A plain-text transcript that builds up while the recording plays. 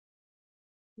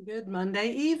Good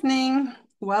Monday evening.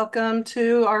 Welcome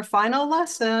to our final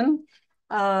lesson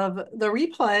of the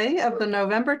replay of the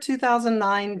November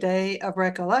 2009 Day of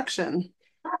Recollection.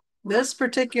 This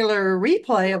particular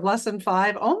replay of Lesson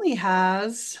 5 only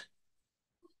has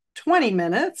 20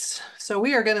 minutes, so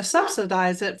we are going to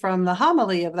subsidize it from the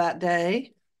homily of that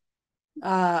day,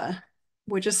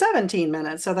 which is 17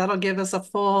 minutes. So that'll give us a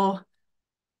full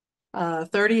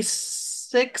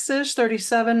 36-ish,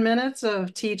 37 minutes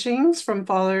of teachings from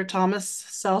Father Thomas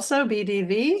Celso,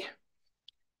 BDV,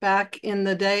 back in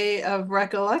the Day of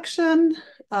Recollection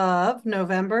of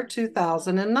November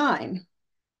 2009.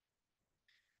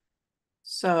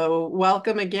 So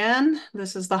welcome again.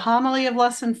 This is the homily of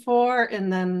Lesson 4, and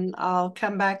then I'll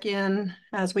come back in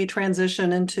as we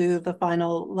transition into the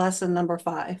final lesson, number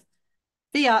 5.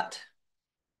 Fiat.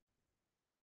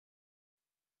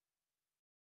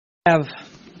 Have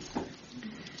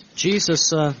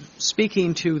Jesus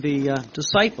speaking to the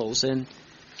disciples, and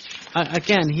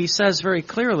again, he says very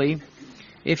clearly,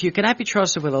 if you cannot be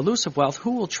trusted with elusive wealth,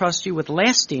 who will trust you with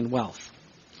lasting wealth?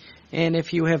 And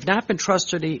if you have not been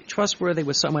trustworthy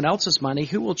with someone else's money,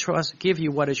 who will give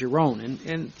you what is your own?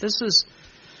 And this is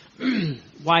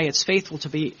why it's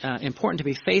important to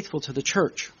be faithful to the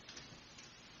church.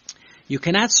 You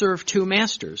cannot serve two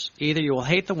masters. Either you will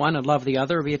hate the one and love the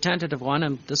other, or be attentive to one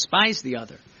and despise the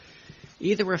other.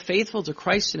 Either we're faithful to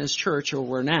Christ and His church, or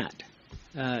we're not.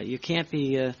 You can't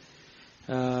be.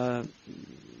 The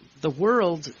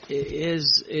world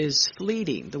is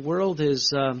fleeting. The world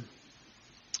is going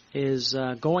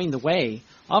the way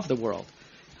of the world.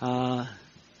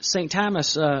 St.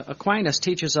 Thomas Aquinas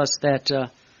teaches us that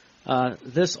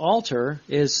this altar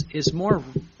is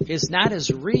not as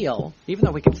real, even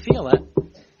though we can feel it.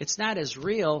 It's not as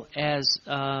real as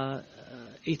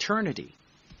eternity.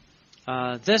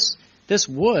 This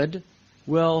wood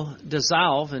will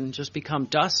dissolve and just become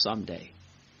dust someday,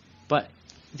 but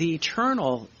the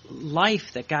eternal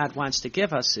life that God wants to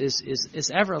give us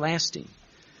is everlasting.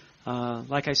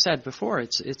 Like I said before,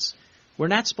 we're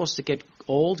not supposed to get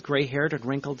old, gray-haired, and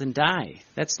wrinkled and die.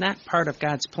 That's not part of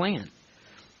God's plan.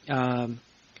 Our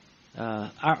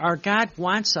God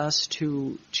wants us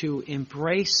to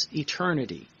embrace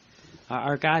eternity.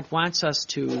 Our God wants us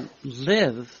to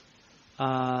live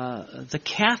the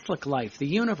Catholic life, the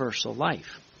universal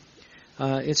life.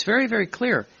 It's very, very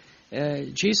clear.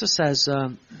 Jesus says,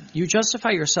 you justify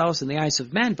yourselves in the eyes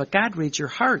of men, but God reads your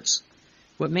hearts.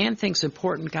 What man thinks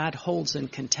important, God holds in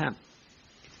contempt.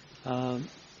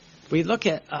 We look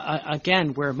at,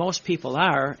 again, where most people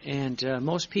are, and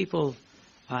most people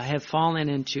have fallen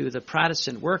into the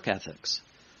Protestant work ethics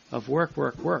of work,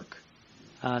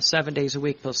 7 days a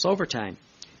week plus overtime.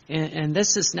 And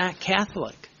this is not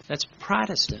Catholic. That's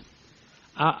Protestant.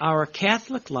 Our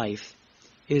Catholic life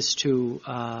is to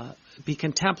be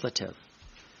contemplative.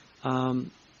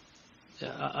 Again,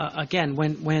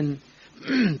 when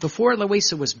before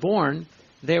Luisa was born,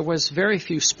 there was very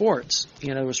few sports.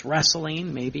 There was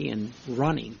wrestling, maybe, and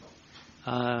running.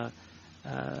 But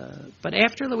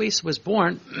after Luisa was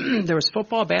born, there was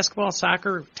football, basketball,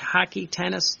 soccer, hockey,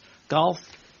 tennis, golf,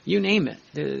 you name it.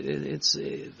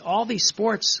 All these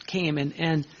sports came,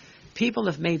 and people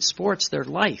have made sports their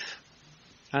life.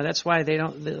 That's why a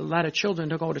lot of children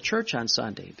don't go to church on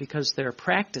Sunday, because they're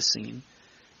practicing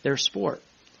their sport.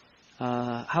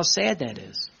 How sad that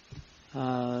is.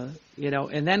 And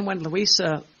then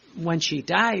when she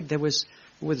died, there was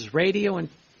radio and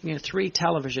 3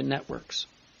 television networks.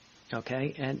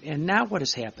 Okay, and now what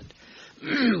has happened?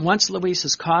 Once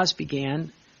Luisa's cause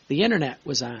began, the internet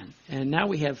was on, and now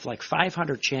we have like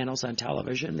 500 channels on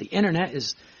television. The internet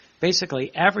is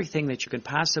basically everything that you can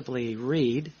possibly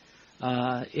read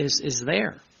is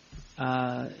there,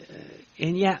 and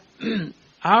yet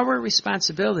our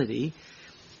responsibility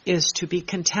is to be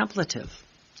contemplative.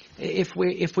 If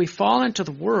we fall into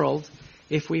the world,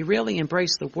 if we really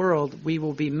embrace the world, we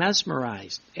will be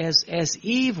mesmerized, as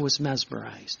Eve was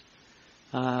mesmerized.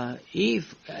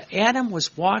 Adam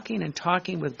was walking and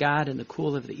talking with God in the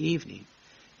cool of the evening.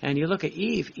 And you look at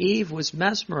Eve. Eve was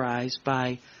mesmerized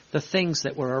by the things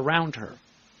that were around her.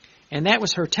 And that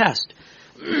was her test.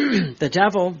 The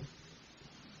devil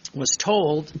was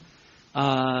told,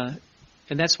 and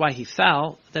that's why he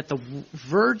fell, that the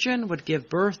virgin would give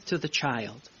birth to the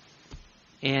child.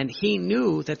 And he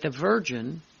knew that the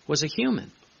virgin was a human.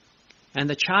 And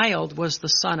the child was the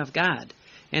Son of God.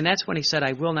 And that's when he said,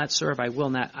 I will not serve, I will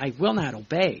not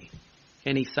obey.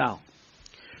 And he fell.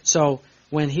 So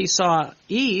when he saw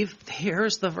Eve,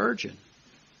 here's the virgin.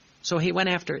 So he went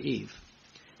after Eve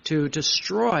to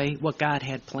destroy what God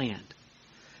had planned.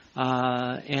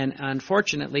 And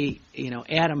unfortunately,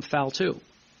 Adam fell too.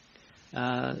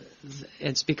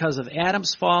 It's because of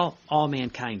Adam's fall, all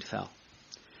mankind fell.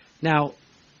 Now,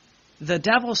 the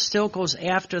devil still goes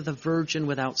after the virgin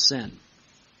without sin.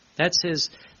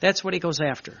 That's what he goes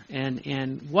after.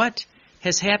 And what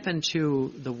has happened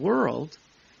to the world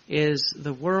is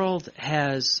the world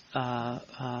has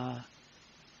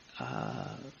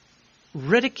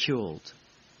ridiculed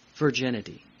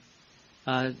virginity,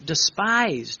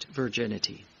 despised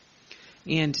virginity,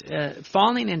 and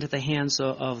falling into the hands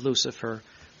of Lucifer,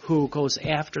 who goes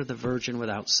after the virgin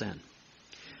without sin.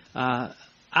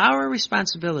 Our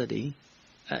responsibility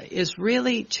is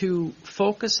really to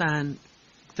focus on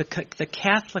the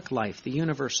Catholic life, the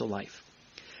universal life.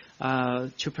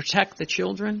 To protect the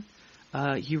children,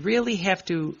 you really have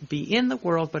to be in the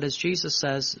world, but as Jesus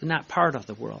says, not part of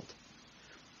the world.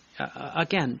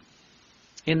 Again,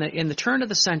 in the turn of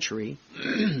the century,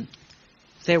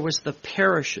 there was the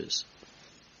parishes,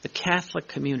 the Catholic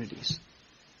communities,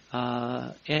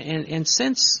 and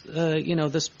since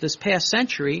this past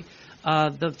century,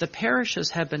 the parishes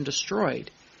have been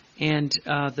destroyed, and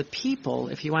the people,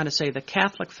 if you want to say, the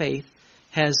Catholic faith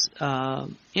has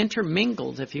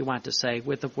intermingled, if you want to say,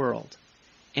 with the world,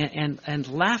 and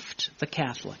left the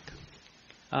Catholic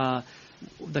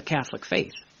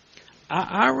faith.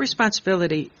 Our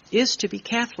responsibility is to be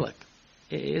Catholic,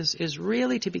 is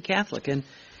really to be Catholic, and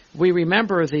we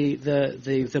remember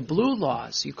the blue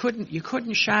laws. You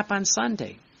couldn't shop on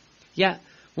Sunday, yet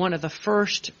one of the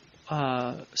first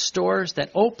stores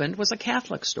that opened was a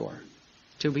Catholic store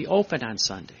to be open on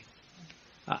Sunday.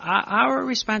 Our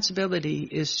responsibility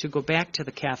is to go back to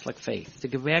the Catholic faith, to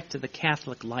go back to the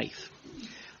Catholic life.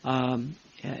 And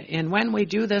when we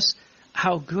do this,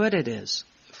 how good it is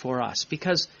for us.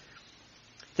 Because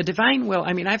the divine will,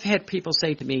 I've had people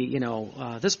say to me,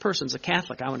 this person's a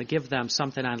Catholic, I want to give them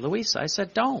something on Luisa. I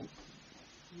said, don't.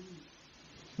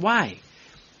 Why?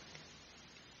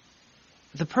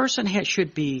 The person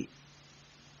should be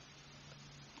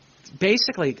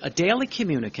basically a daily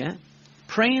communicant,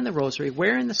 praying the rosary,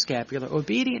 wearing the scapular,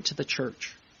 obedient to the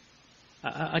church.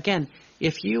 Again,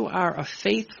 if you are a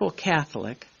faithful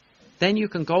Catholic, then you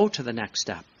can go to the next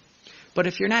step. But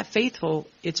if you're not faithful,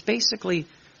 it's basically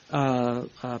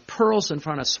pearls in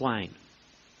front of swine.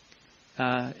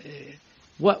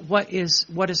 What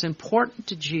is important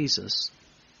to Jesus,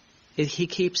 he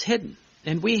keeps hidden,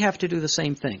 and we have to do the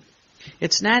same thing.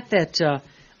 It's not that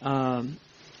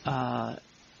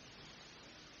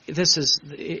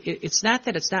it's not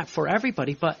that it's not for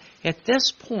everybody, but at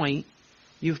this point,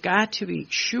 you've got to be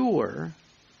sure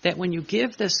that when you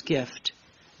give this gift,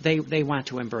 they want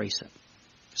to embrace it.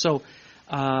 So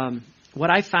what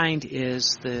I find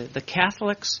is the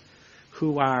Catholics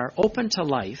who are open to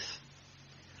life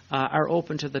are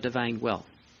open to the divine will.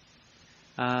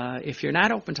 If you're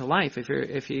not open to life,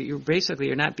 if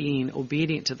you're not being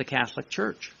obedient to the Catholic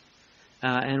Church,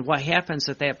 and what happens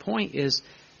at that point is,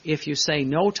 if you say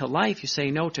no to life, you say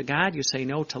no to God, you say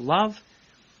no to love,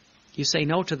 you say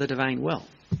no to the divine will.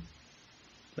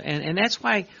 And that's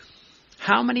why,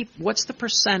 what's the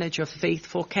percentage of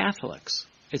faithful Catholics?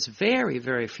 It's very,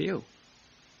 very few.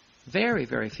 Very,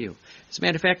 very few. As a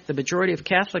matter of fact, the majority of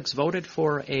Catholics voted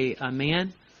for a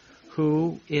man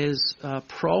who is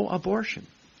pro-abortion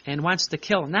and wants to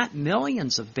kill not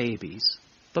millions of babies,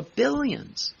 but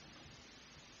billions.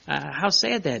 How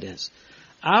sad that is.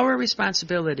 Our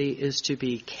responsibility is to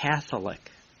be Catholic,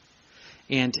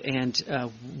 and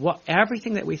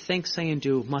everything that we think, say, and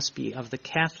do must be of the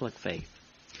Catholic faith.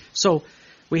 So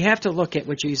we have to look at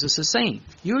what Jesus is saying.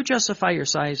 You justify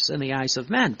yourselves in the eyes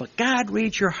of men, but God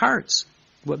reads your hearts.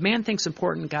 What man thinks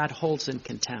important, God holds in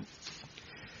contempt.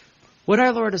 What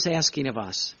our Lord is asking of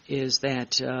us is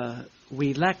that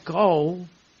we let go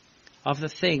of the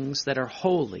things that are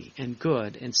holy and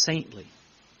good and saintly.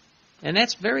 And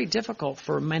that's very difficult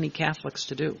for many Catholics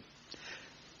to do.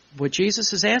 What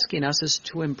Jesus is asking us is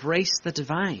to embrace the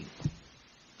divine.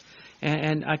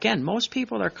 And again, most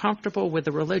people are comfortable with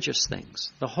the religious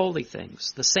things, the holy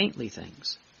things, the saintly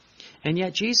things. And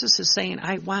yet Jesus is saying,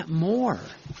 I want more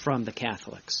from the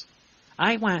Catholics.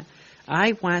 I want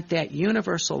that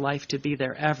universal life to be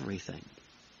their everything.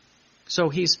 So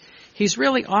he's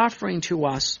really offering to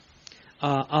us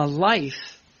a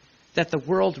life that the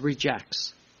world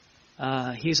rejects.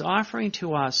 He's offering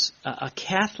to us a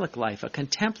Catholic life, a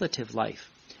contemplative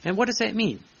life. And what does that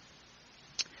mean?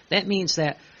 That means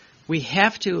that we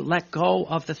have to let go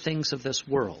of the things of this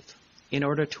world in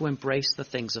order to embrace the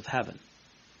things of heaven.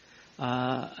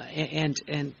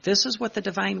 And this is what the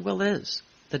divine will is.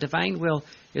 The divine will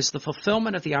is the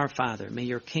fulfillment of the Our Father. May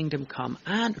your kingdom come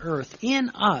on earth in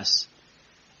us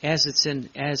as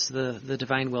the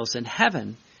divine will is in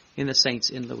heaven in the saints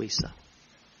in Luisa.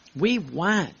 We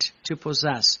want to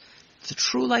possess the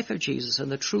true life of Jesus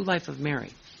and the true life of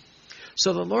Mary.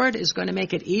 So the Lord is going to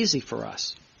make it easy for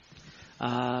us.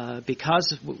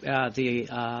 Because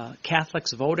the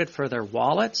Catholics voted for their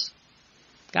wallets,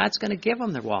 God's going to give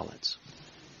them their wallets.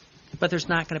 But there's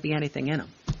not going to be anything in them.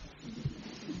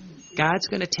 God's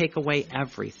going to take away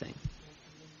everything.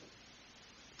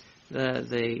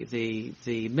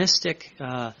 The mystic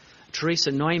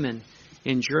Teresa Neumann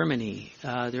in Germany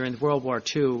during World War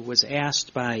II was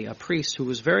asked by a priest who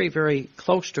was very, very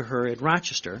close to her in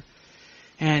Rochester,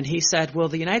 and he said, will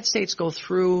the United States go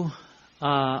through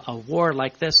a war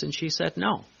like this? And she said,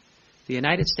 no. The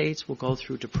United States will go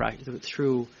through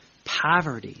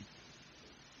poverty,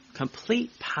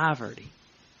 complete poverty.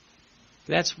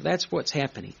 That's what's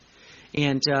happening.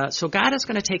 And so God is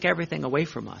going to take everything away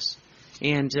from us.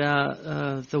 And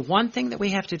the one thing that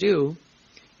we have to do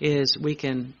is we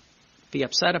can be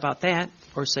upset about that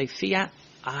or say, Fiat,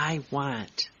 I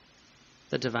want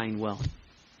the divine will.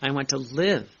 I want to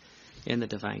live in the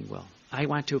divine will. I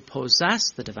want to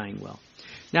possess the divine will.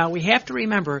 Now, we have to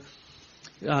remember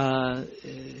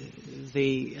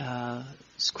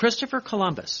Christopher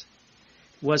Columbus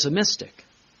was a mystic.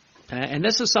 And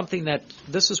this is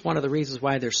one of the reasons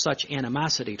why there's such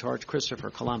animosity towards Christopher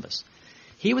Columbus.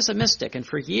 He was a mystic, and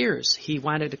for years he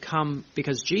wanted to come,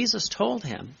 because Jesus told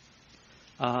him,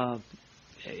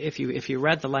 if you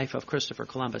read the life of Christopher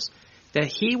Columbus, that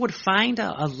he would find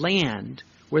a land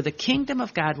where the kingdom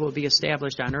of God will be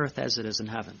established on earth as it is in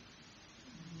heaven.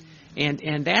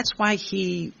 And that's why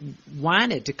he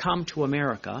wanted to come to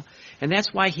America, and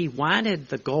that's why he wanted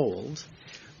the gold,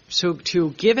 so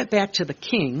to give it back to the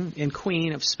king and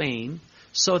queen of Spain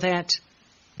so that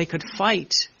they could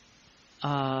fight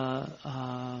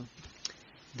the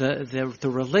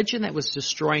religion that was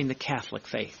destroying the Catholic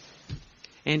faith.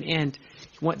 And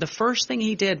the first thing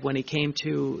he did when he came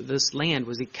to this land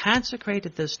was he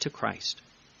consecrated this to Christ.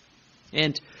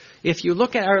 And if you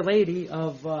look at Our Lady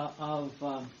of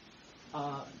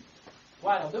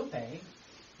Guadalupe,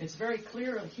 it's very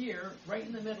clear here, right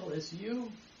in the middle is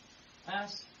USA.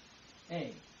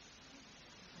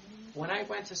 When I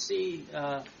went to see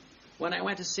Our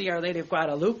Lady of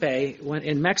Guadalupe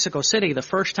in Mexico City, the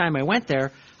first time I went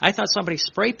there, I thought somebody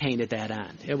spray painted that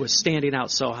on. It was standing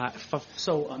out so high,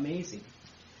 so amazing.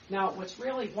 Now, what's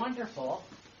really wonderful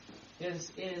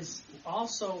is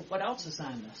also what else is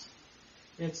on this.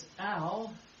 It's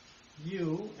L,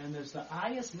 U, and there's the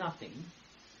I is nothing,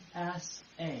 S,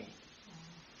 A.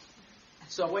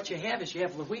 So what you have is you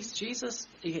have Jesus,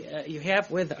 you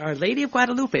have with Our Lady of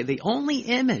Guadalupe, the only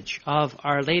image of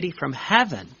Our Lady from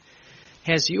heaven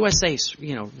has USA,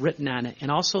 written on it, and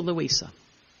also Luisa.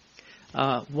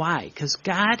 Why? Because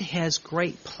God has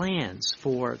great plans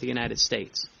for the United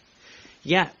States.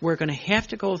 Yet we're going to have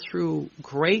to go through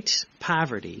great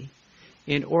poverty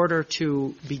in order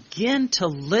to begin to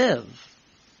live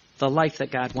the life that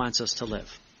God wants us to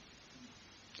live.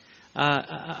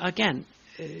 Again,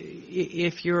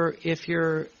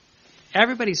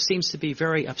 everybody seems to be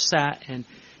very upset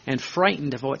and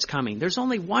frightened of what's coming. There's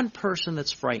only one person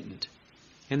that's frightened,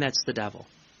 and that's the devil.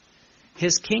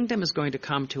 His kingdom is going to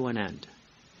come to an end.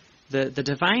 The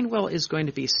divine will is going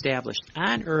to be established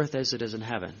on earth as it is in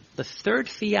heaven. The third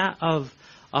fiat of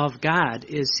God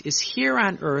is here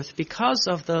on earth because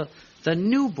of the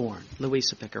newborn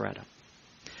Luisa Piccarreta.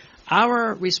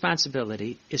 Our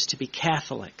responsibility is to be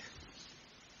Catholic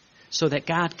so that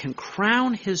God can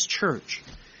crown His church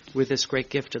with this great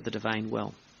gift of the divine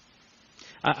will.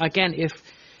 Again,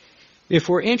 if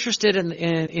we're interested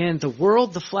in the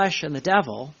world, the flesh, and the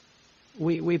devil,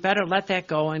 we better let that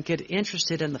go and get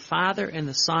interested in the Father and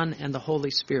the Son and the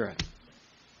Holy Spirit.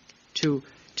 To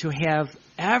have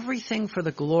everything for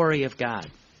the glory of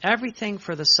God, everything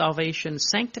for the salvation,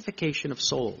 sanctification of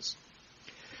souls.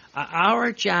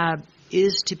 Our job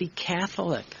is to be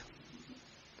Catholic.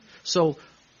 So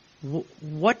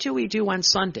what do we do on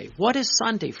Sunday? What is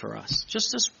Sunday for us?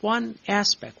 Just this one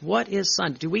aspect. What is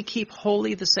Sunday? Do we keep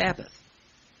holy the Sabbath?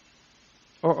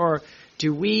 Or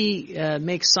do we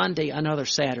make Sunday another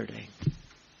Saturday?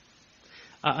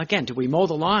 Again, do we mow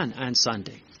the lawn on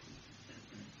Sunday?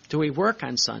 Do we work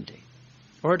on Sunday?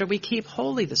 Or do we keep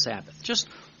holy the Sabbath? Just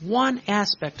one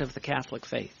aspect of the Catholic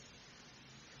faith.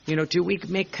 Do we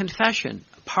make confession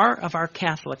part of our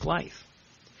Catholic life?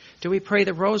 Do we pray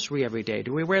the rosary every day?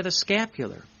 Do we wear the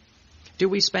scapular? Do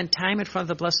we spend time in front of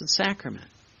the Blessed Sacrament?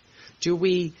 Do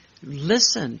we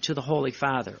listen to the Holy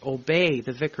Father, obey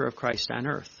the Vicar of Christ on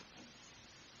earth?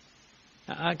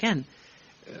 Again,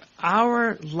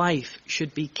 our life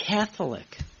should be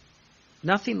Catholic,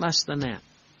 nothing less than that.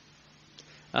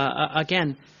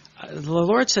 Again, the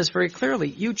Lord says very clearly,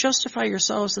 you justify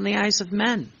yourselves in the eyes of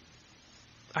men.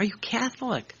 Are you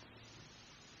Catholic?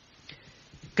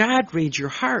 God reads your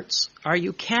hearts. Are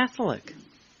you Catholic?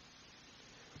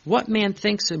 What man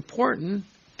thinks important,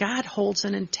 God holds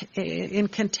in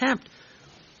contempt.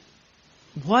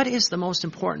 What is the most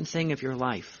important thing of your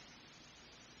life?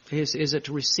 Is it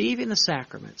receiving the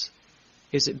sacraments?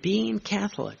 Is it being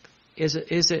Catholic? Is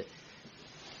it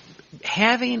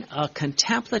having a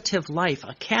contemplative life,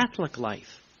 a Catholic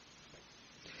life?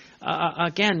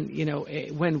 Again,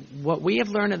 when what we have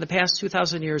learned in the past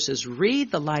 2,000 years is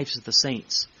read the lives of the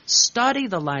saints, study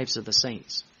the lives of the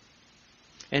saints.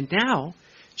 And now,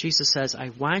 Jesus says, I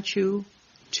want you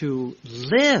to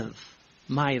live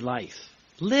my life,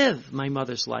 live my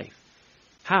mother's life.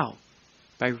 How?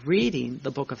 By reading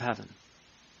the book of heaven.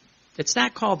 It's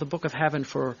not called the book of heaven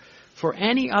for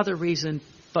any other reason,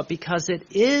 but because it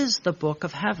is the book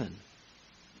of heaven.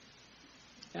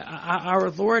 Our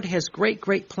Lord has great,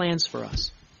 great plans for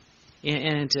us.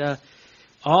 And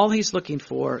all He's looking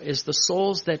for is the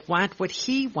souls that want what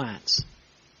He wants.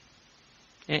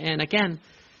 And again,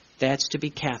 that's to be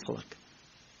Catholic.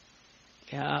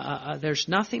 There's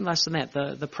nothing less than that.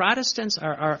 The Protestants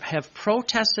have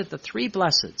protested the three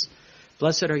blesseds.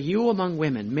 Blessed are you among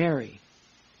women, Mary.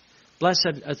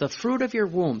 Blessed is the fruit of your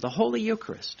womb, the Holy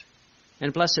Eucharist.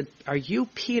 And blessed are you,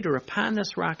 Peter, upon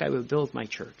this rock I will build my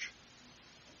church.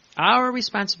 Our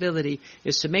responsibility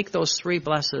is to make those three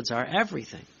blesseds our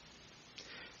everything.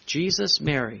 Jesus,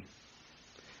 Mary,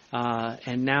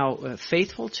 and now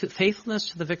faithfulness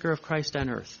to the Vicar of Christ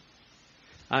on earth.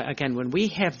 Again, when we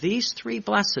have these three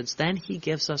blesseds, then He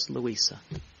gives us Luisa.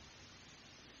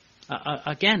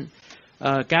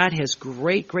 God has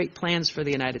great, great plans for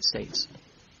the United States.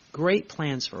 Great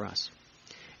plans for us.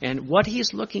 And what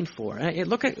He's looking for,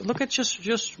 look at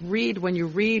just read when you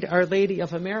read Our Lady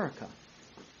of America.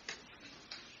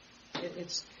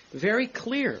 It's very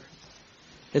clear.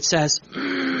 It says,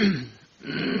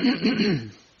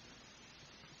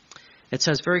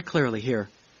 very clearly here,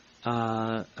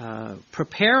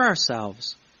 prepare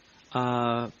ourselves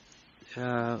for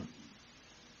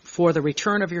the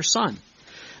return of your Son.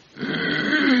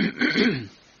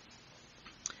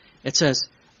 It says,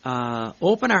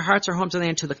 open our hearts, our homes, and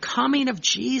land to the coming of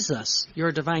Jesus,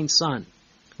 your divine Son.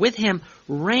 With Him,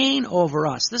 reign over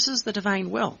us. This is the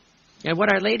divine will. And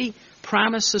what Our Lady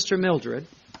promised Sister Mildred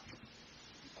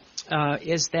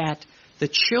is that the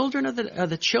children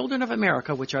of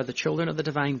America, which are the children of the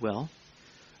divine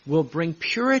will bring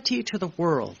purity to the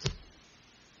world.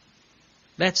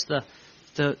 That's the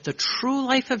true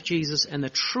life of Jesus and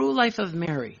the true life of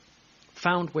Mary,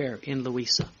 found where? In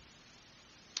Luisa.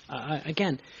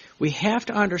 Again, we have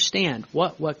to understand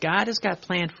what God has got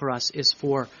planned for us is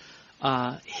for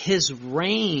His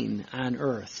reign on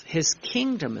earth, His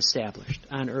kingdom established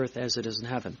on earth as it is in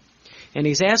heaven. And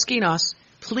He's asking us,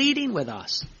 pleading with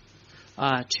us,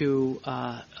 to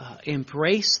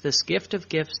embrace this gift of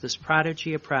gifts, this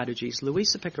prodigy of prodigies,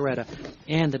 Luisa Picaretta,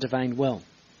 and the divine will.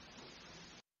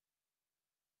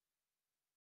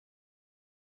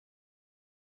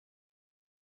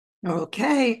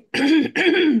 Okay.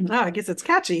 I guess it's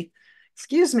catchy.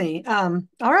 Excuse me. All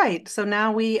right. So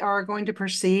now we are going to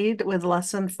proceed with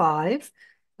lesson 5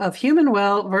 of human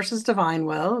will versus divine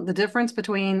will, the difference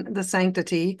between the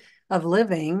sanctity of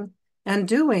living and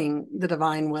doing the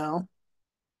divine will.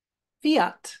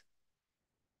 Fiat.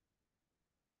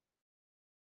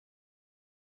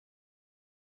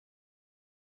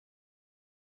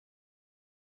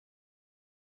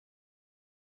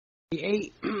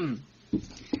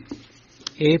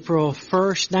 April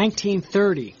 1st,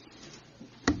 1930.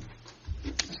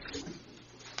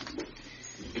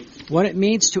 What it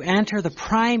means to enter the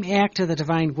prime act of the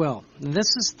divine will.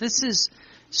 This is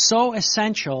so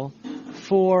essential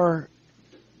for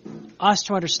us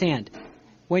to understand.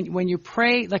 When you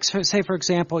pray, like say for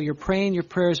example, you're praying your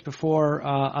prayers before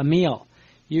a meal.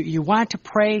 You want to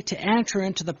pray to enter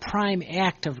into the prime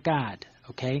act of God.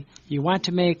 Okay, you want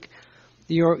to make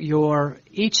your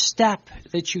each step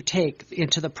that you take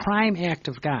into the prime act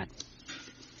of God.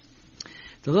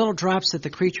 The little drops that the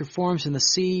creature forms in the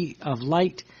sea of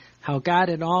light, how God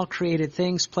in all created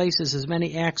things places as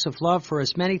many acts of love for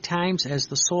as many times as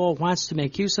the soul wants to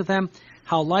make use of them,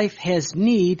 how life has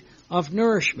need of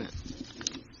nourishment.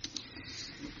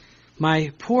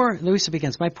 Luisa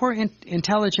begins, my poor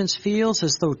intelligence feels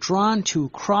as though drawn to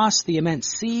cross the immense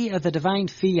sea of the divine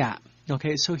fiat.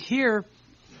 Okay, so here,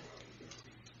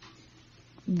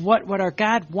 what our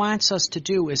God wants us to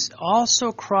do is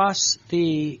also cross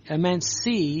the immense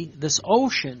sea, this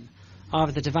ocean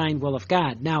of the divine will of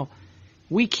God. Now,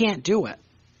 we can't do it.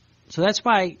 So that's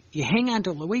why you hang on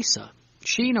to Luisa.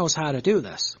 She knows how to do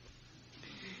this.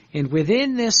 And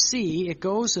within this sea, it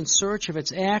goes in search of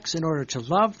its acts in order to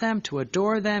love them, to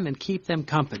adore them, and keep them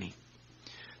company.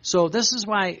 So this is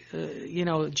why,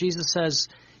 Jesus says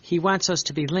he wants us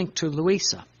to be linked to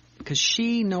Luisa, because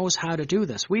she knows how to do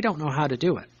this. We don't know how to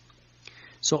do it.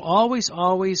 So always,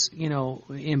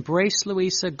 embrace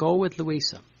Luisa, go with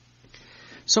Luisa.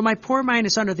 So my poor mind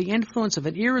is under the influence of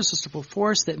an irresistible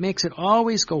force that makes it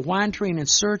always go wandering in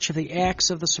search of the acts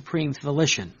of the supreme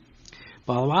volition.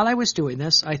 Well, while I was doing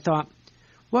this, I thought,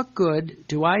 what good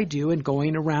do I do in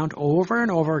going around over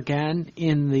and over again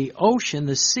in the ocean,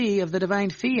 the sea of the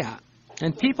divine fiat?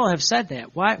 And people have said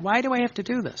that. Why do I have to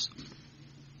do this?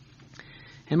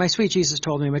 And my sweet Jesus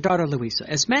told me, my daughter Luisa,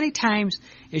 as many times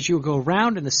as you go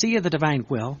around in the sea of the divine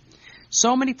will,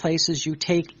 so many places you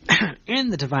take in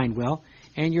the divine will,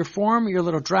 and you form your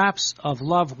little drops of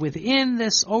love within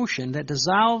this ocean that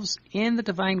dissolves in the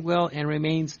divine will and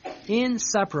remains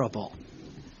inseparable.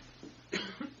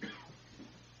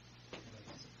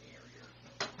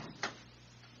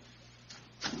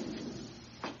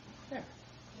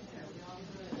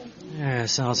 It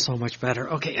sounds so much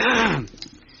better. Okay.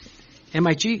 And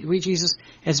my Jesus,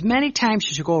 as many times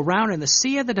as you go around in the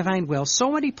sea of the divine will,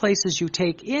 so many places you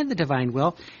take in the divine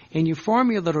will, and you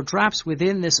form your little drops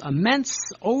within this immense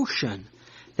ocean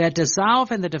that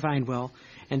dissolve in the divine will,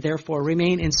 and therefore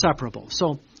remain inseparable.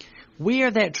 So we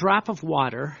are that drop of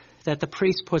water that the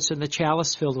priest puts in the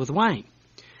chalice filled with wine.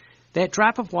 That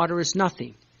drop of water is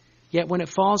nothing. Yet when it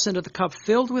falls into the cup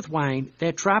filled with wine,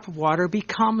 that drop of water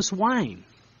becomes wine.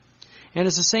 And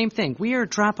it's the same thing. We are a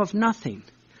drop of nothing.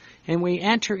 And we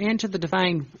enter into the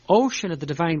divine ocean of the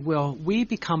divine will, we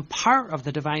become part of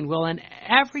the divine will, and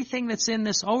everything that's in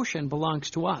this ocean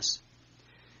belongs to us.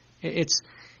 This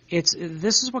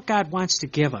is what God wants to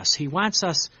give us. He wants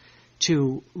us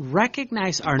to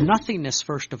recognize our nothingness,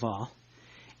 first of all,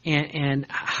 and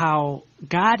how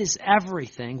God is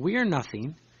everything. We are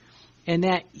nothing. And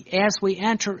that as we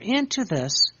enter into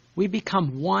this, we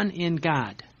become one in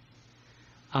God.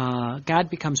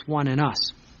 God becomes one in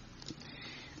us.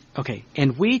 Okay,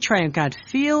 and we try and God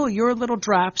feel your little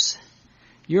drops,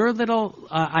 your little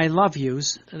I love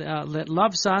yous that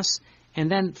loves us,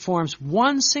 and then forms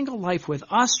one single life with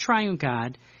us, triune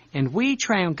God, and we,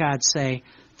 triune God, say,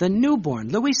 the newborn,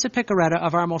 Luisa Picaretta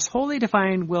of our most holy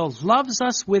divine will, loves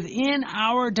us within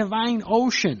our divine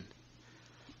ocean,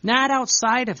 not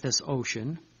outside of this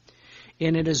ocean.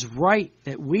 And it is right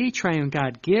that we, triune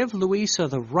God, give Luisa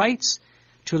the rights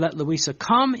to let Luisa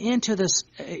come into this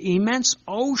immense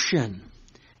ocean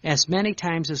as many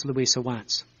times as Luisa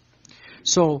wants.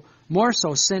 So, more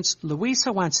so, since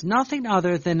Luisa wants nothing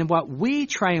other than what we,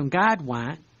 triune God,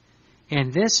 want,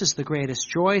 and this is the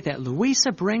greatest joy that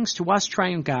Luisa brings to us,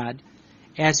 triune God,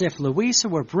 as if Luisa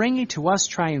were bringing to us,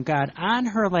 triune God, on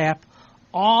her lap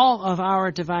all of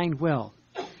our divine will,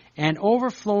 and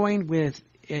overflowing with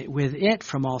it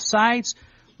from all sides,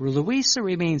 Luisa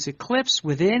remains eclipsed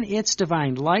within its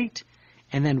divine light,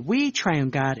 and then we,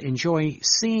 triune God, enjoy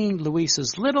seeing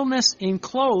Luisa's littleness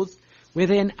enclosed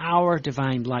within our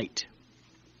divine light.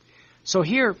 So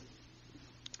here,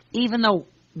 even though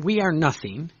we are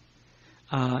nothing,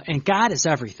 and God is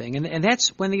everything, and that's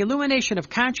when the illumination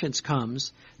of conscience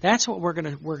comes, that's what we're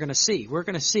gonna see. We're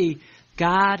gonna see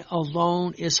God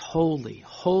alone is holy,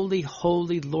 holy,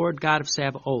 holy Lord God of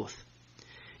Sabaoth,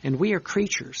 and we are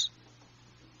creatures.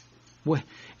 You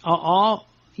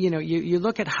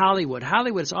look at Hollywood.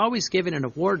 Hollywood is always giving an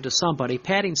award to somebody,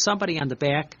 patting somebody on the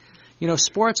back.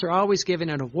 Sports are always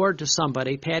giving an award to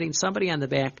somebody, patting somebody on the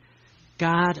back.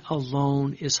 God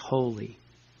alone is holy.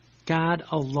 God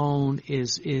alone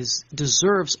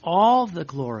deserves all the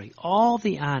glory, all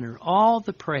the honor, all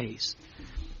the praise.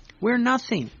 We're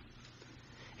nothing.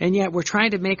 And yet we're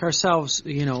trying to make ourselves,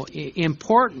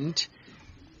 important.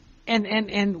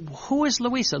 And who is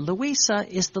Luisa? Luisa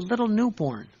is the little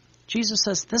newborn. Jesus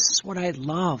says, this is what I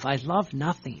love. I love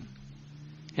nothing.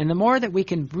 And the more that we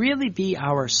can really be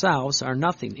ourselves, our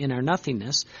nothing, in our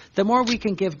nothingness, the more we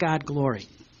can give God glory.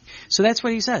 So that's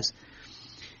what he says.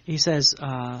 He says,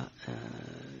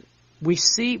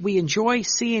 we enjoy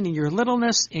seeing in your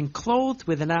littleness enclosed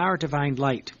within our divine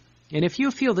light. And if you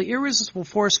feel the irresistible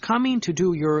force coming to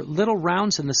do your little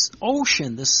rounds in this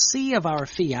ocean, the sea of our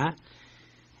fiat,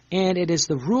 and it is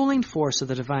the ruling force of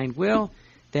the divine will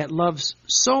that loves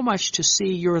so much to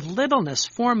see your littleness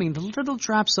forming the little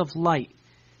drops of light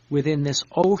within this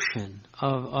ocean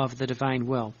of the divine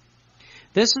will.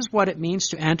 This is what it means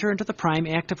to enter into the prime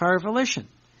act of our volition,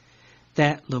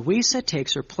 that Luisa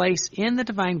takes her place in the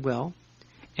divine will,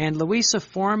 and Luisa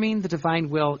forming the divine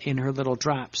will in her little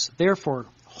drops. Therefore,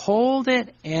 hold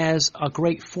it as a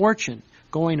great fortune,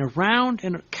 going around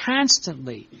and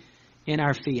constantly in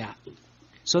our fiat.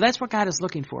 So that's what God is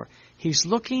looking for. He's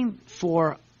looking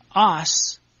for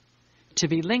us to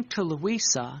be linked to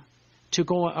Luisa, to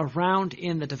go around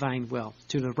in the divine will,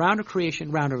 to the round of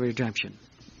creation, round of redemption.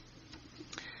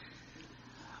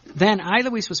 Then I,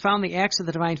 Luisa, was found in the acts of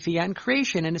the divine fiat in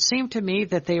creation, and it seemed to me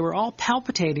that they were all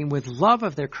palpitating with love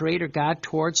of their Creator God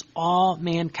towards all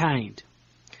mankind.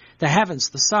 The heavens,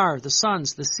 the stars, the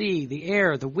suns, the sea, the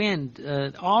air, the wind,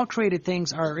 all created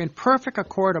things are in perfect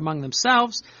accord among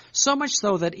themselves, so much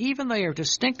so that even though they are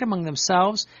distinct among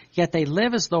themselves, yet they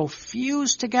live as though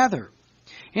fused together.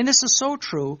 And this is so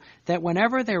true that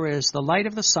whenever there is the light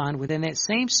of the sun, within that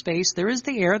same space there is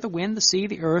the air, the wind, the sea,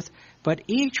 the earth, but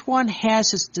each one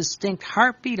has its distinct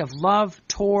heartbeat of love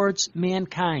towards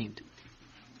mankind.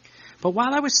 But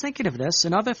while I was thinking of this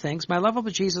and other things, my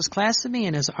lovable Jesus clasped me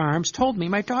in his arms, told me,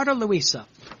 my daughter Luisa,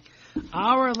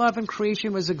 our love in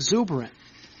creation was exuberant,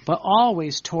 but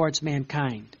always towards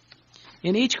mankind.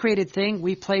 In each created thing,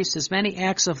 we placed as many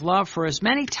acts of love for as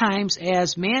many times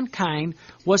as mankind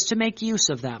was to make use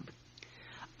of them.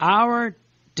 Our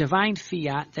divine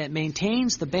fiat that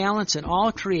maintains the balance in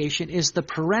all creation is the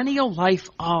perennial life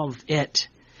of it.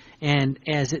 And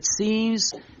as it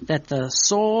seems that the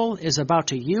soul is about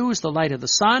to use the light of the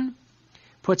sun,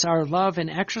 puts our love in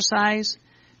exercise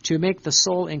to make the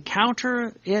soul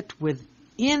encounter it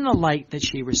within the light that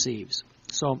she receives.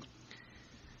 So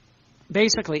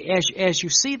basically, as you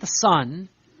see the sun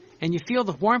and you feel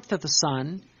the warmth of the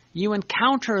sun, you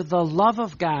encounter the love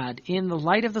of God in the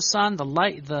light of the sun,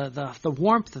 the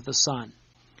warmth of the sun.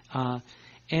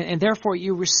 And therefore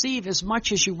you receive as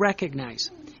much as you recognize.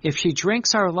 If she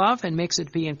drinks our love and makes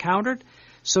it be encountered,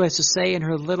 so as to say in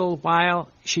her little while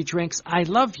she drinks, I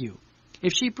love you.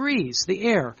 If she breathes the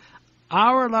air,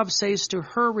 our love says to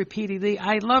her repeatedly,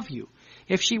 I love you.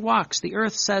 If she walks, the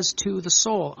earth says to the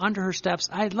soul under her steps,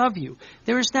 I love you.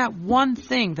 There is not one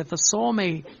thing that the soul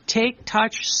may take,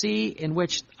 touch, see, in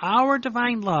which our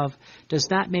divine love does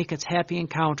not make its happy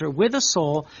encounter with the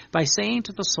soul by saying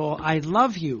to the soul, I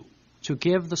love you, to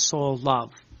give the soul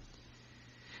love.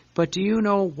 But do you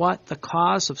know what the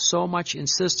cause of so much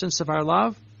insistence of our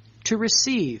love? To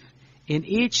receive in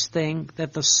each thing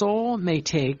that the soul may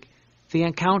take the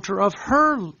encounter of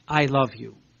her I love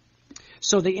you.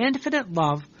 So the infinite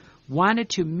love wanted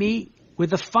to meet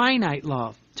with the finite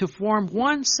love, to form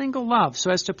one single love,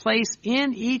 so as to place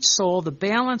in each soul the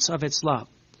balance of its love.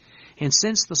 And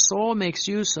since the soul makes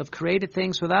use of created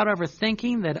things without ever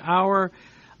thinking that our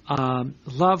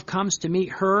love comes to meet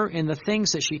her in the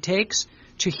things that she takes,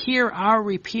 to hear our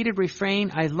repeated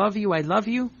refrain, I love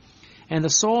you, and the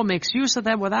soul makes use of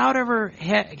them without ever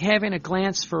having a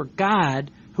glance for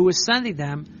God, who is sending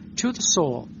them to the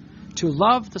soul, to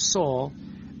love the soul,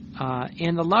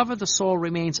 and the love of the soul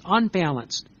remains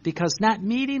unbalanced, because not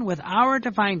meeting with our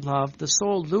divine love, the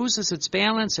soul loses its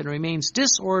balance and remains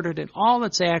disordered in all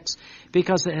its acts,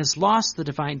 because it has lost the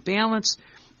divine balance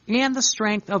and the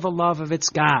strength of the love of its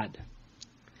God.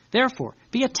 Therefore,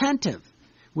 be attentive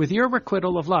with your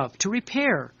requital of love to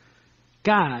repair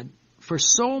God for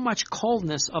so much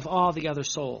coldness of all the other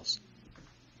souls.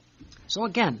 So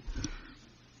again,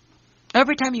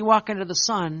 every time you walk into the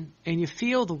sun and you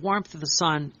feel the warmth of the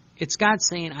sun, it's God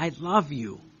saying, I love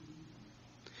you.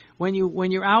 When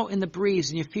you're out in the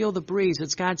breeze and you feel the breeze,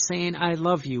 it's God saying, I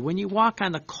love you. When you walk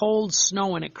on the cold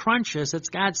snow and it crunches, it's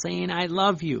God saying, I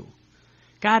love you.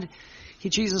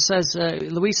 Jesus says,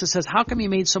 Luisa says, how come you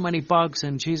made so many bugs?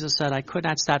 And Jesus said, I could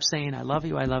not stop saying, I love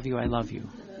you, I love you, I love you.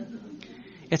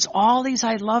 It's all these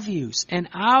I love yous. And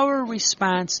our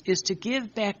response is to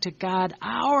give back to God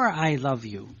our I love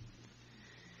you.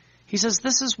 He says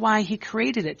this is why he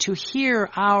created it, to hear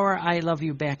our I love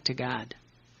you back to God.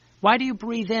 Why do you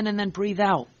breathe in and then breathe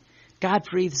out? God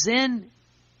breathes in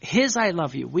his I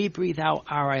love you. We breathe out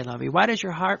our I love you. Why does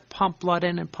your heart pump blood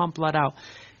in and pump blood out?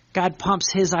 God pumps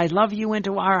his I love you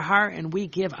into our heart, and we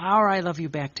give our I love you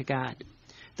back to God.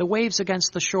 The waves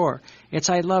against the shore, it's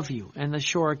I love you, and the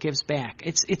shore gives back.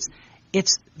 It's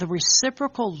the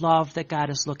reciprocal love that God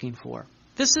is looking for.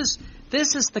 This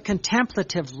is the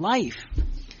contemplative life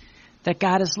that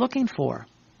God is looking for,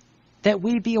 that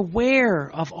we be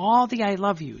aware of all the I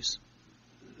love yous.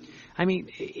 I mean,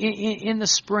 in the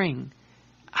spring,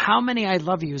 how many I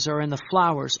love yous are in the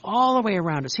flowers all the way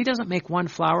around us? He doesn't make one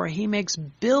flower. He makes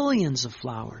billions of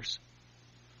flowers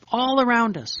all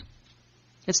around us.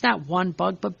 It's not one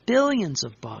bug, but billions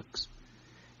of bugs.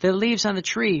 The leaves on the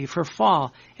tree for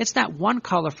fall, it's not one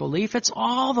colorful leaf. It's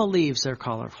all the leaves that are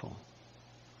colorful.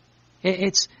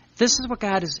 This is what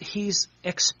God is, He's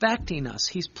expecting us.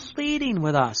 He's pleading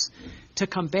with us to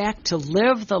come back to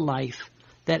live the life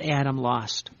that Adam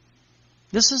lost.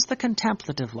 This is the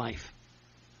contemplative life.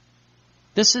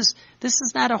 This is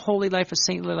not a holy life, a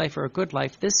saintly life, or a good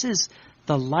life. This is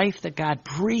the life that God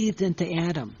breathed into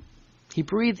Adam. He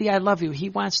breathed the I love you. He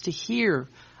wants to hear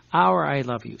our I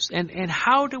love yous. And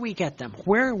how do we get them?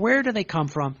 Where do they come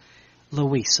from?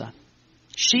 Luisa.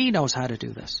 She knows how to do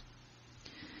this.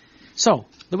 So,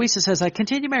 Luisa says, I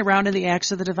continued my round in the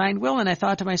acts of the divine will, and I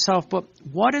thought to myself, but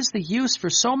what is the use for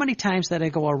so many times that I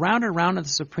go around and around in the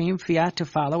supreme fiat to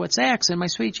follow its acts? And my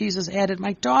sweet Jesus added,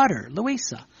 my daughter,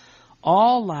 Luisa,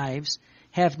 all lives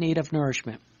have need of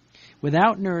nourishment.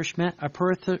 Without nourishment, a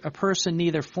person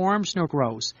neither forms nor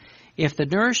grows. If the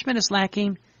nourishment is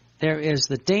lacking, there is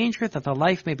the danger that the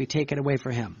life may be taken away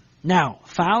from him. Now,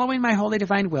 following my holy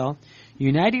divine will,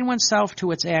 uniting oneself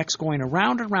to its acts, going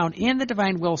around and around in the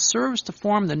divine will, serves to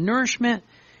form the nourishment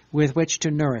with which to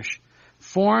nourish,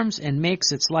 forms and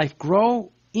makes its life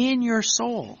grow in your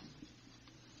soul.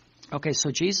 Okay, so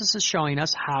Jesus is showing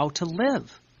us how to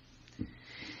live.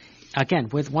 Again,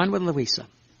 with Luisa.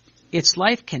 Its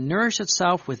life can nourish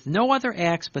itself with no other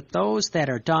acts but those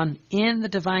that are done in the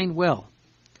divine will.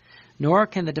 Nor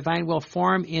can the divine will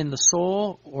form in the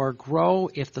soul or grow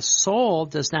if the soul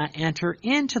does not enter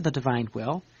into the divine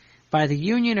will by the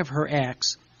union of her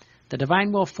acts. The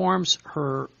divine will forms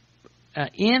her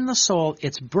in the soul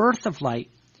its birth of light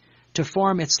to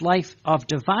form its life of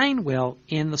divine will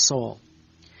in the soul.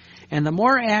 And the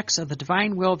more acts of the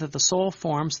divine will that the soul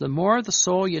forms, the more the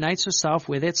soul unites herself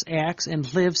with its acts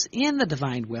and lives in the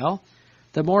divine will,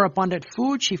 the more abundant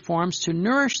food she forms to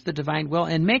nourish the divine will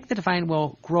and make the divine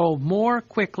will grow more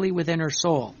quickly within her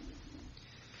soul.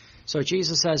 So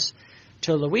Jesus says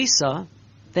to Luisa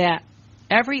that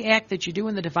every act that you do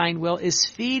in the divine will is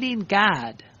feeding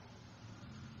God.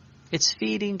 It's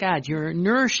feeding God. You're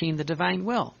nourishing the divine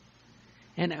will.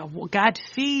 And God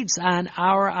feeds on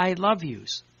our I love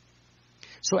yous.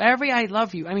 So every I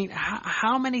love you, I mean,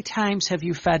 how many times have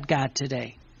you fed God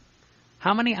today?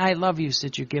 How many I love yous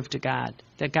did you give to God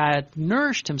that God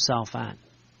nourished himself on?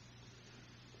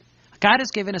 God has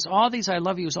given us all these I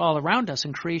love yous all around us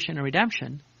in creation and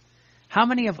redemption. How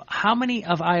many of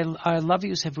I love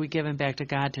yous have we given back to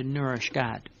God to nourish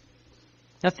God?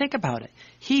 Now think about it.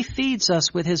 He feeds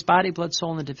us with his body, blood,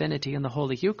 soul, and divinity in the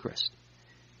Holy Eucharist.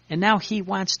 And now he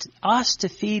wants us to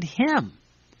feed him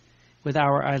with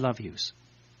our I love yous.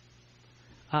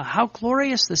 How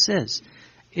glorious this is.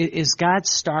 Is God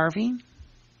starving?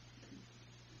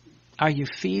 Are you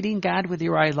feeding God with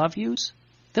your I love yous?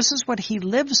 This is what he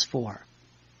lives for.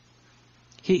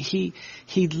 He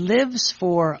lives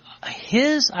for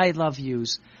his I love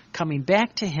yous coming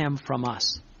back to him from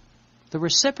us. The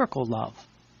reciprocal love.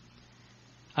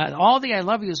 All the I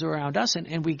love yous are around us,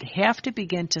 and we have to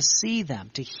begin to see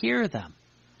them, to hear them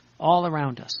all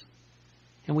around us.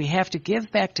 And we have to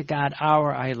give back to God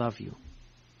our I love you.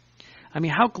 I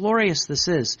mean, how glorious this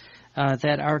is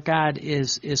that our God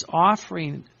is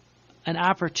offering an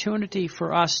opportunity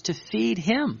for us to feed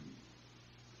him.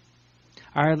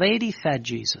 Our Lady fed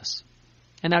Jesus.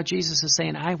 And now Jesus is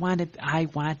saying, I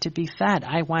want to be fed.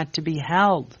 I want to be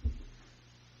held.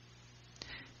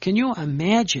 Can you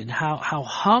imagine how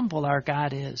humble our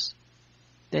God is?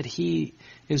 That he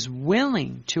is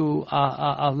willing to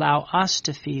allow us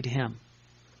to feed him.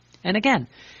 And again,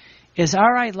 is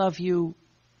our I love you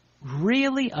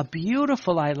really a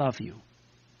beautiful I love you?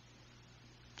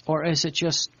 Or is it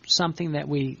just something that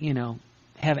we,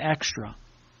 have extra?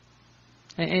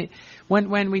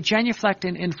 When we genuflect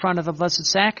in front of the Blessed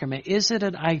Sacrament, is it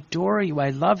an I adore you, I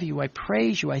love you, I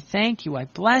praise you, I thank you, I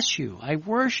bless you, I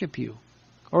worship you?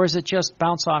 Or is it just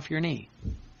bounce off your knee?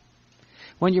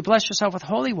 When you bless yourself with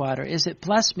holy water, is it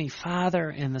bless me, Father,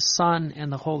 and the Son,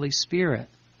 and the Holy Spirit?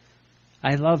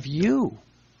 I love you.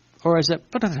 Or is it...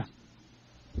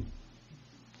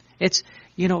 It's,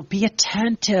 be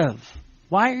attentive.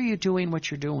 Why are you doing what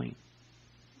you're doing?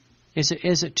 Is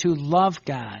it to love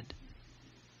God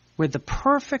with the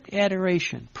perfect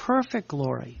adoration, perfect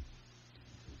glory?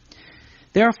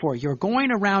 Therefore, your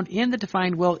going around in the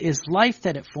divine will is life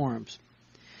that it forms.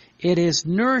 It is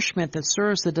nourishment that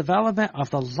serves the development of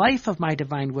the life of my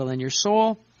divine will in your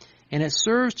soul, and it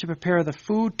serves to prepare the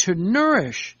food to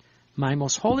nourish my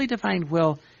most holy divine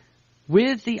will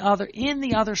in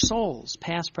the other souls,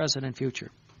 past, present, and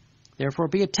future. Therefore,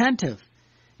 be attentive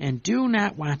and do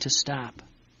not want to stop.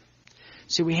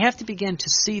 See, we have to begin to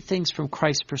see things from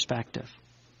Christ's perspective.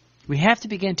 We have to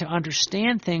begin to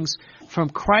understand things from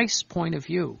Christ's point of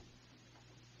view.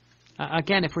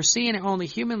 Again, if we're seeing it only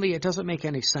humanly, it doesn't make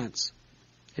any sense.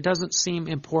 It doesn't seem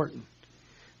important.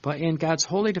 but in God's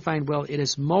holy divine will, it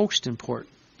is most important.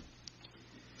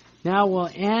 Now we'll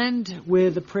end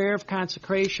with the prayer of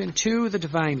consecration to the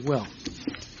divine will.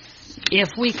 If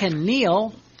we can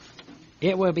kneel,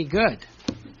 it will be good.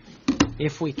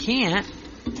 If we can't,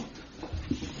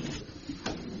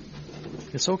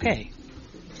 it's okay.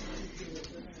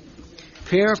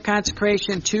 Prayer of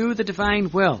consecration to the divine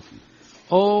will.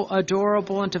 O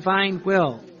adorable and divine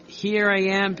will, here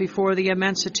I am before the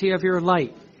immensity of your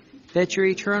light, that your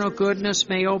eternal goodness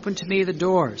may open to me the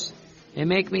doors, and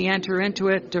make me enter into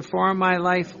it to form my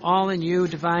life all in you,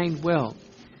 divine will.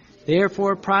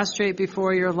 Therefore prostrate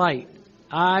before your light,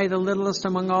 I, the littlest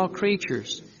among all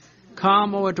creatures.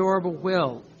 Come, O adorable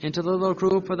will, into the little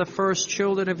group of the first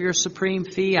children of your supreme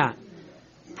Fiat.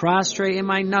 Prostrate in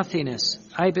my nothingness,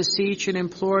 I beseech and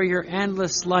implore your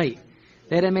endless light,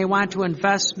 that it may want to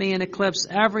invest me and eclipse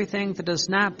everything that does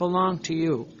not belong to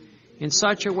you, in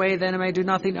such a way that I may do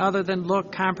nothing other than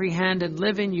look, comprehend, and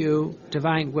live in you,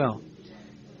 divine will.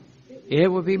 It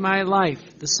will be my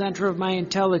life, the center of my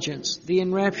intelligence, the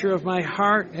enrapture of my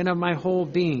heart and of my whole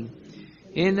being.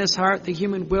 In this heart the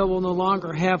human will no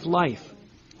longer have life.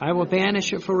 I will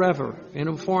banish it forever, and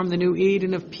will form the new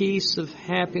Eden of peace, of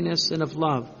happiness, and of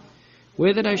love.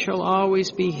 With it I shall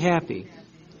always be happy.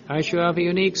 I shall have a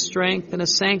unique strength and a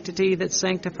sanctity that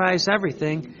sanctifies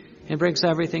everything and brings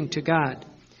everything to God.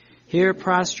 Here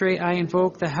prostrate I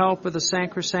invoke the help of the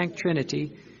Sacrosanct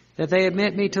Trinity, that they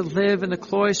admit me to live in the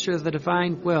cloister of the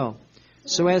divine will,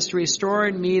 so as to restore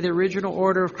in me the original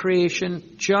order of creation,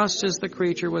 just as the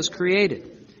creature was created.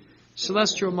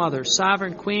 Celestial Mother,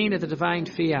 Sovereign Queen of the divine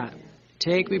Fiat,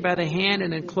 take me by the hand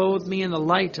and enclothe me in the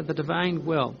light of the divine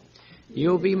will.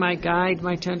 You will be my guide,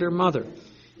 my tender mother.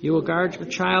 You will guard your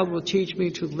child, will teach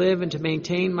me to live and to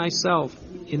maintain myself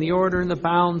in the order and the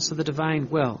bounds of the divine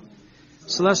will.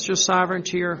 Celestial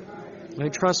Sovereignty, I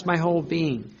trust my whole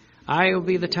being. I will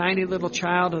be the tiny little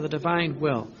child of the divine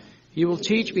will. You will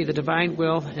teach me the divine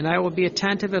will, and I will be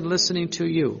attentive and listening to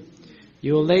you.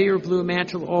 You will lay your blue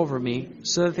mantle over me,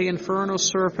 so that the infernal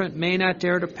serpent may not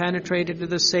dare to penetrate into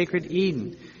the sacred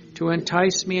Eden, to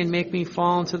entice me and make me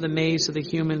fall into the maze of the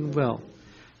human will.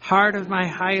 Heart of my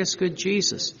highest good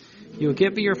Jesus, you will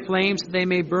give me your flames that they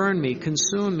may burn me,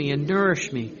 consume me, and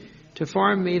nourish me, to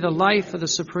form me the life of the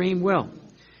supreme will.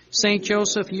 Saint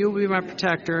Joseph, you will be my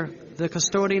protector, the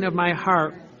custodian of my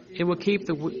heart. It will keep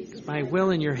my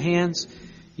will in your hands.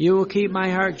 You will keep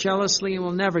my heart jealously and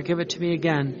will never give it to me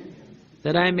again,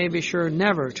 that I may be sure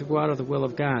never to go out of the will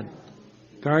of God.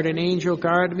 Guardian angel,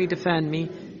 guard me, defend me,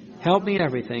 help me in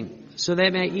everything, so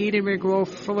that my Eden may grow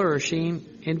flourishing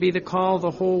and be the call of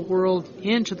the whole world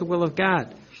into the will of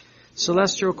God.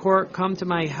 Celestial court, come to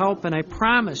my help, and I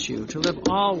promise you to live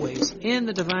always in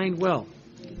the divine will.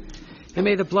 And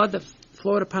may the blood that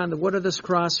flowed upon the wood of this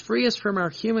cross free us from our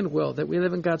human will, that we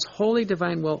live in God's holy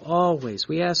divine will always.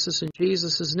 We ask this in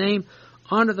Jesus' name,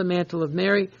 under the mantle of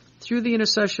Mary, through the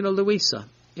intercession of Luisa,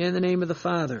 in the name of the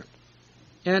Father,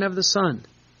 and of the Son,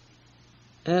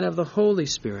 and of the Holy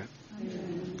Spirit.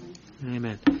 Amen.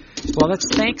 Amen. Well, let's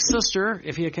thank Sister.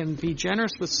 If you can be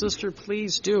generous with Sister,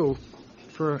 please do,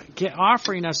 for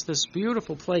offering us this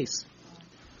beautiful place.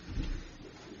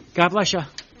 God bless you.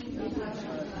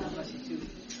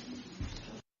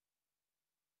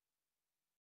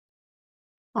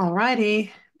 All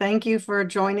righty. Thank you for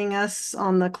joining us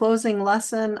on the closing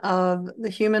lesson of the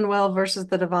human will versus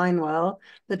the divine will,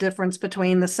 the difference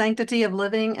between the sanctity of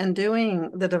living and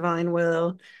doing the divine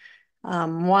will.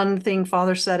 One thing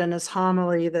Father said in his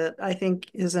homily that I think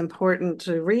is important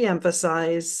to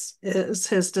reemphasize is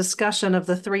his discussion of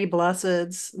the three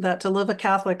blesseds, that to live a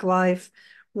Catholic life,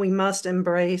 we must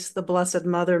embrace the Blessed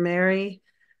Mother Mary,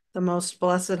 the most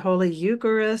blessed Holy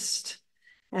Eucharist,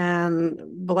 and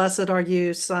blessed are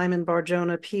you, Simon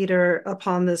Bar-Jonah Peter,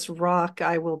 upon this rock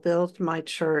I will build my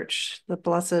church, the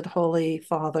Blessed Holy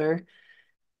Father.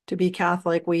 To be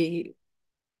Catholic, we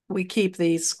keep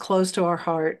these close to our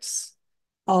hearts,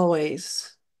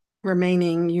 always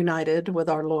remaining united with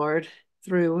our Lord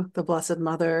through the Blessed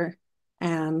Mother,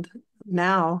 and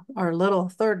now our little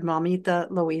third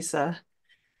mamita, Luisa.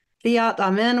 Fiat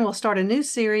Amen will start a new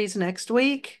series next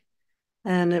week,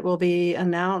 and it will be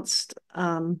announced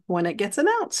when it gets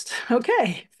announced.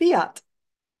 Okay, Fiat.